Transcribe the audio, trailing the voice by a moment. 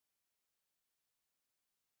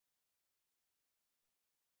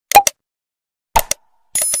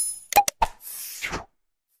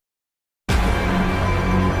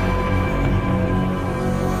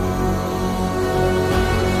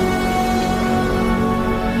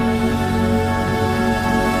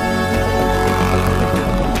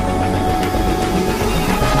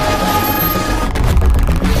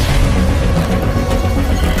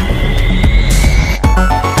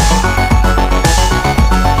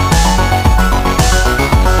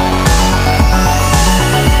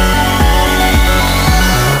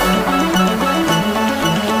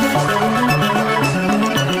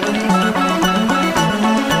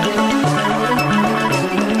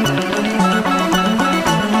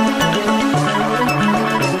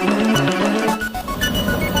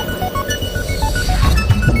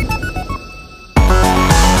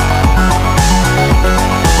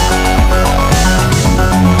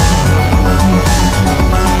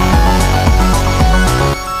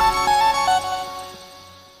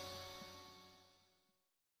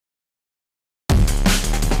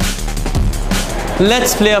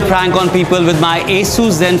Let's play a prank on people with my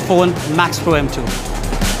Asus Zenfone Max Pro M2.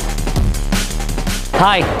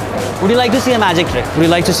 Hi, would you like to see a magic trick? Would you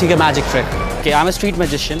like to see a magic trick? Okay, I'm a street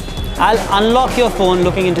magician. I'll unlock your phone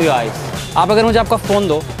looking into your eyes. आप अगर मुझे आपका phone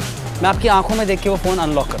दो, मैं आपकी आंखों में देख के वो phone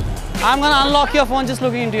unlock करूँ. I'm gonna unlock your phone just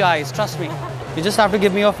looking into your eyes. Trust me. You just have to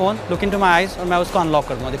give me your phone, look into my eyes, और मैं उसको unlock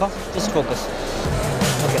कर दूँगा. देखो, just focus.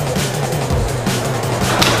 Okay.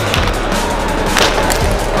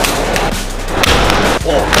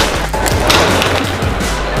 Oh.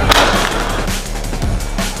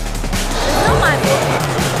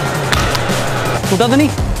 टूटा तो नहीं?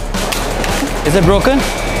 Is it broken? No.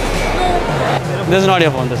 This is not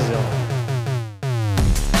your phone. This is your phone.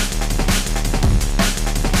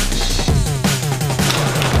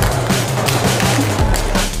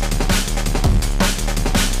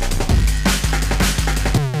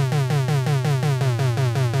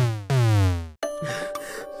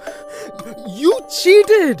 You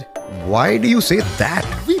cheated! Why do you say that?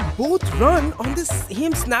 We both run on the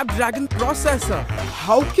same Snapdragon processor.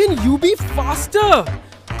 How can you be faster?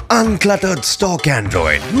 Uncluttered stock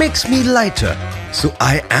Android makes me lighter, so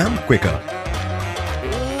I am quicker.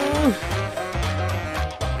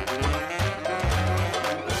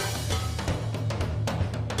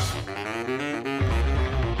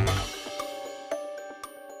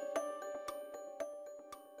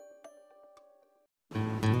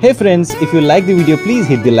 Hey friends, if you like the video, please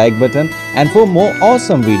hit the like button, and for more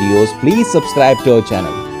awesome videos, please subscribe to our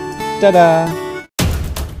channel. Ta-da!